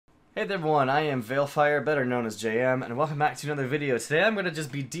Hey there everyone, I am Veilfire, better known as JM, and welcome back to another video. Today I'm going to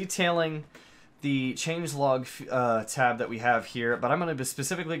just be detailing the changelog tab that we have here, but I'm going to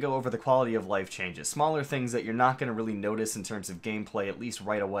specifically go over the quality of life changes. Smaller things that you're not going to really notice in terms of gameplay, at least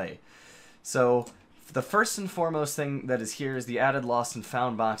right away. So, the first and foremost thing that is here is the added lost and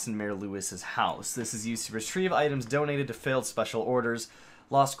found box in Mayor Lewis's house. This is used to retrieve items donated to failed special orders,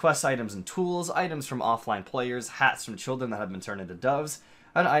 lost quest items and tools, items from offline players, hats from children that have been turned into doves,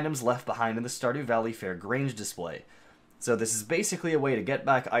 and items left behind in the Stardew Valley Fair Grange display. So this is basically a way to get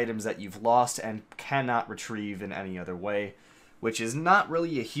back items that you've lost and cannot retrieve in any other way, which is not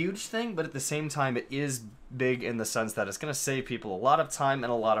really a huge thing, but at the same time it is big in the sense that it's going to save people a lot of time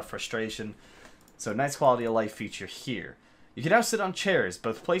and a lot of frustration. So nice quality of life feature here. You can now sit on chairs,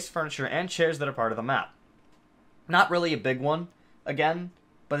 both placed furniture and chairs that are part of the map. Not really a big one, again,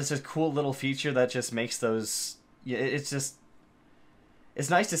 but it's a cool little feature that just makes those... It's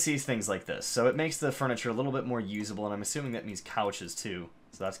nice to see things like this, so it makes the furniture a little bit more usable, and I'm assuming that means couches too,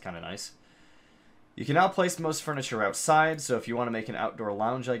 so that's kind of nice. You can now place most furniture outside, so if you want to make an outdoor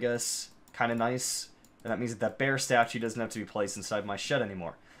lounge, I guess, kind of nice. And that means that bear statue doesn't have to be placed inside my shed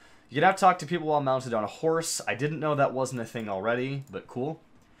anymore. You can now talk to people while mounted on a horse. I didn't know that wasn't a thing already, but cool.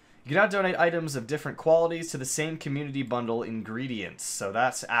 You can now donate items of different qualities to the same community bundle ingredients, so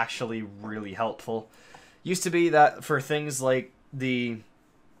that's actually really helpful. Used to be that for things like the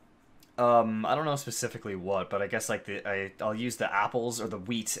I don't know specifically what, but I guess like I'll use the apples or the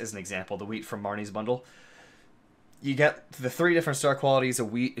wheat as an example. The wheat from Marnie's bundle. You get the 3 different star qualities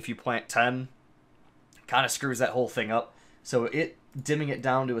of wheat if you plant 10. Kind of screws that whole thing up. So dimming it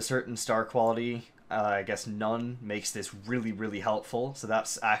down to a certain star quality, I guess none, makes this really, really helpful. So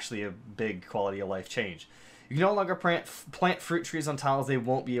that's actually a big quality of life change. You can no longer plant fruit trees on tiles they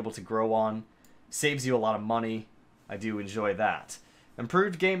won't be able to grow on. Saves you a lot of money. I do enjoy that.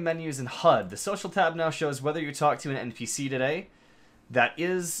 Improved game menus in HUD. The social tab now shows whether you talk to an NPC today. That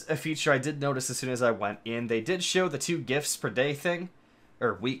is a feature I did notice as soon as I went in. They did show the 2 gifts per day thing,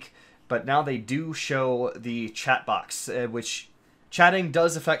 or week, but now they do show the chat box, which chatting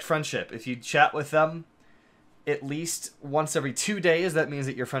does affect friendship. If you chat with them at least once every 2 days, that means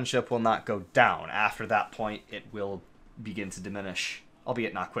that your friendship will not go down. After that point, it will begin to diminish,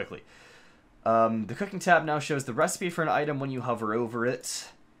 albeit not quickly. The cooking tab now shows the recipe for an item when you hover over it.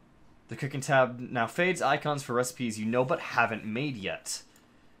 The cooking tab now fades icons for recipes you know but haven't made yet.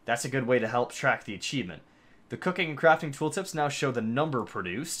 That's a good way to help track the achievement. The cooking and crafting tooltips now show the number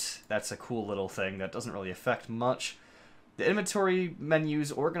produced. That's a cool little thing that doesn't really affect much. The inventory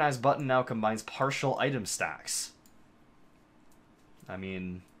menu's organize button now combines partial item stacks. I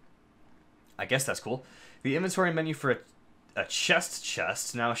mean, I guess that's cool. The inventory menu for a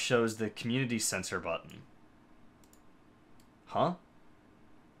chest now shows the community center button. Huh?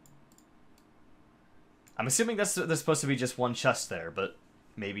 I'm assuming there's supposed to be just one chest there, but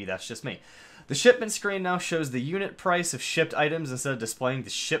maybe that's just me. The shipment screen now shows the unit price of shipped items instead of displaying the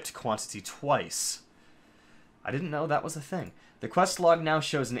shipped quantity twice. I didn't know that was a thing. The quest log now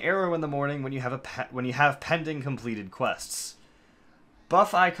shows an arrow in the morning when you have pending completed quests.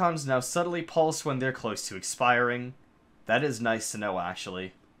 Buff icons now subtly pulse when they're close to expiring. That is nice to know,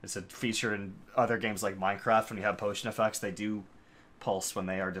 actually. It's a feature in other games like Minecraft. When you have potion effects, they do pulse when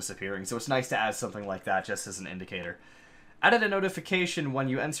they are disappearing. So it's nice to add something like that just as an indicator. Added a notification when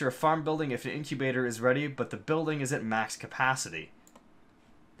you enter a farm building if an incubator is ready, but the building is at max capacity.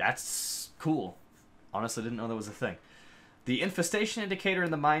 That's cool. Honestly, didn't know that was a thing. The infestation indicator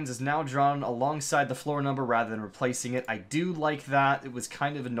in the mines is now drawn alongside the floor number rather than replacing it. I do like that. It was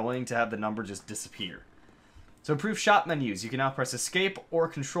kind of annoying to have the number just disappear. So improved shop menus. You can now press escape or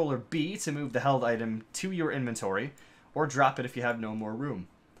controller B to move the held item to your inventory, or drop it if you have no more room.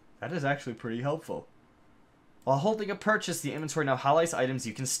 That is actually pretty helpful. While holding a purchase, the inventory now highlights items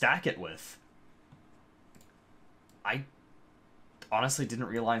you can stack it with. I honestly didn't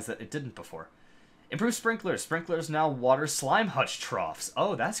realize that it didn't before. Improved sprinklers. Sprinklers now water slime hutch troughs.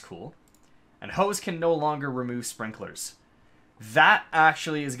 Oh, that's cool. And hose can no longer remove sprinklers. That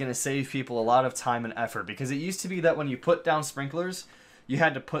actually is going to save people a lot of time and effort, because it used to be that when you put down sprinklers, you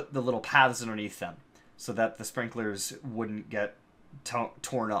had to put the little paths underneath them so that the sprinklers wouldn't get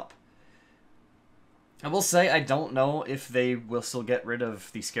torn up. I will say I don't know if they will still get rid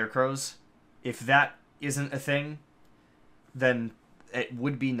of the scarecrows. If that isn't a thing, then it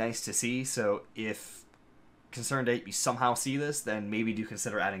would be nice to see. So if Concerned 8 you somehow see this, then maybe do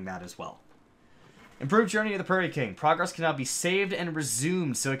consider adding that as well. Improved Journey of the Prairie King. Progress can now be saved and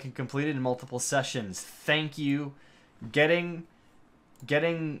resumed so it can complete it in multiple sessions. Thank you. Getting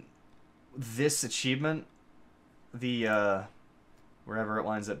this achievement, the wherever it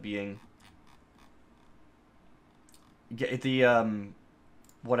winds up being. Get the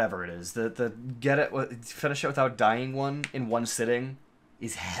whatever it is, the finish it without dying one in one sitting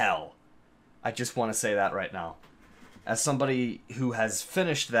is hell. I just want to say that right now. As somebody who has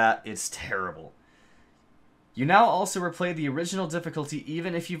finished that, it's terrible. You now also replay the original difficulty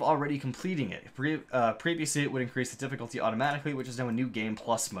even if you've already completing it. Previously, it would increase the difficulty automatically, which is now a new Game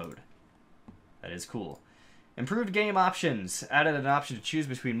Plus mode. That is cool. Improved game options. Added an option to choose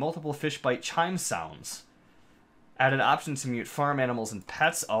between multiple fish bite chime sounds. Added option to mute farm animals and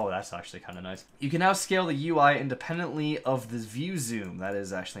pets. Oh, that's actually kind of nice. You can now scale the UI independently of the view zoom. That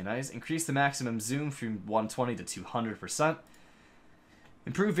is actually nice. Increase the maximum zoom from 120 to 200%.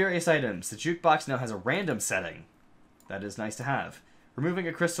 Improve various items. The jukebox now has a random setting. That is nice to have. Removing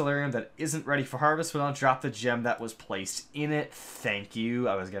a crystallarium that isn't ready for harvest will now drop the gem that was placed in it. Thank you.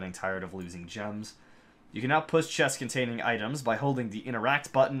 I was getting tired of losing gems. You can now push chests containing items by holding the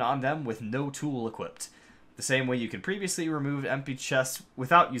interact button on them with no tool equipped. The same way you could previously remove empty chests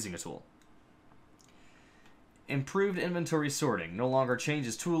without using a tool. Improved inventory sorting. No longer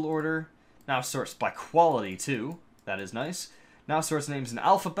changes tool order. Now sorts by quality too. That is nice. Now sorts names in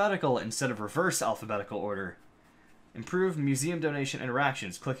alphabetical instead of reverse alphabetical order. Improved museum donation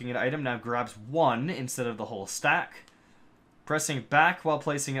interactions. Clicking an item now grabs one instead of the whole stack. Pressing back while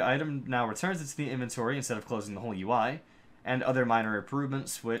placing an item now returns it to the inventory instead of closing the whole UI. And other minor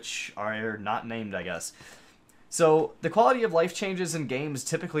improvements, which are not named, I guess. So, the quality of life changes in games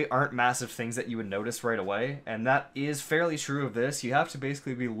typically aren't massive things that you would notice right away, and that is fairly true of this. You have to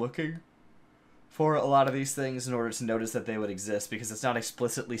basically be looking for a lot of these things in order to notice that they would exist, because it's not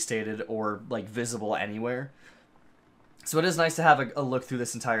explicitly stated or, like, visible anywhere. So it is nice to have a look through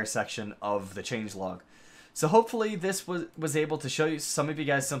this entire section of the changelog. So hopefully this was able to show you, some of you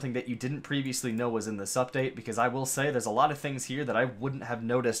guys, something that you didn't previously know was in this update, because I will say there's a lot of things here that I wouldn't have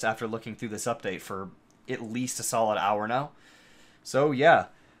noticed after looking through this update for at least a solid hour now. So yeah,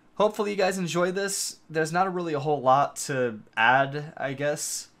 hopefully you guys enjoyed this. There's not really a whole lot to add, I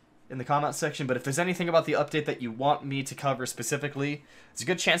guess, in the comment section, but if there's anything about the update that you want me to cover specifically, there's a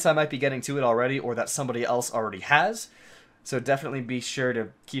good chance I might be getting to it already, or that somebody else already has. So definitely be sure to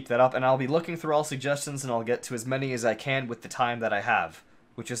keep that up, and I'll be looking through all suggestions, and I'll get to as many as I can with the time that I have,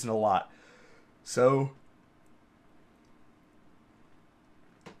 which isn't a lot. So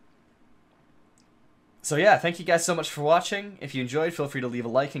yeah, thank you guys so much for watching. If you enjoyed, feel free to leave a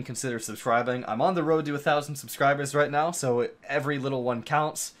like and consider subscribing. I'm on the road to 1,000 subscribers right now, so every little one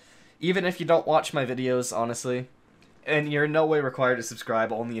counts. Even if you don't watch my videos, honestly. And you're in no way required to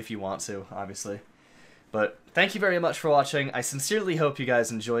subscribe, only if you want to, obviously. But thank you very much for watching. I sincerely hope you guys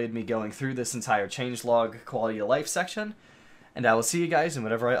enjoyed me going through this entire changelog quality of life section. And I will see you guys in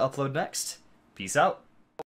whatever I upload next. Peace out.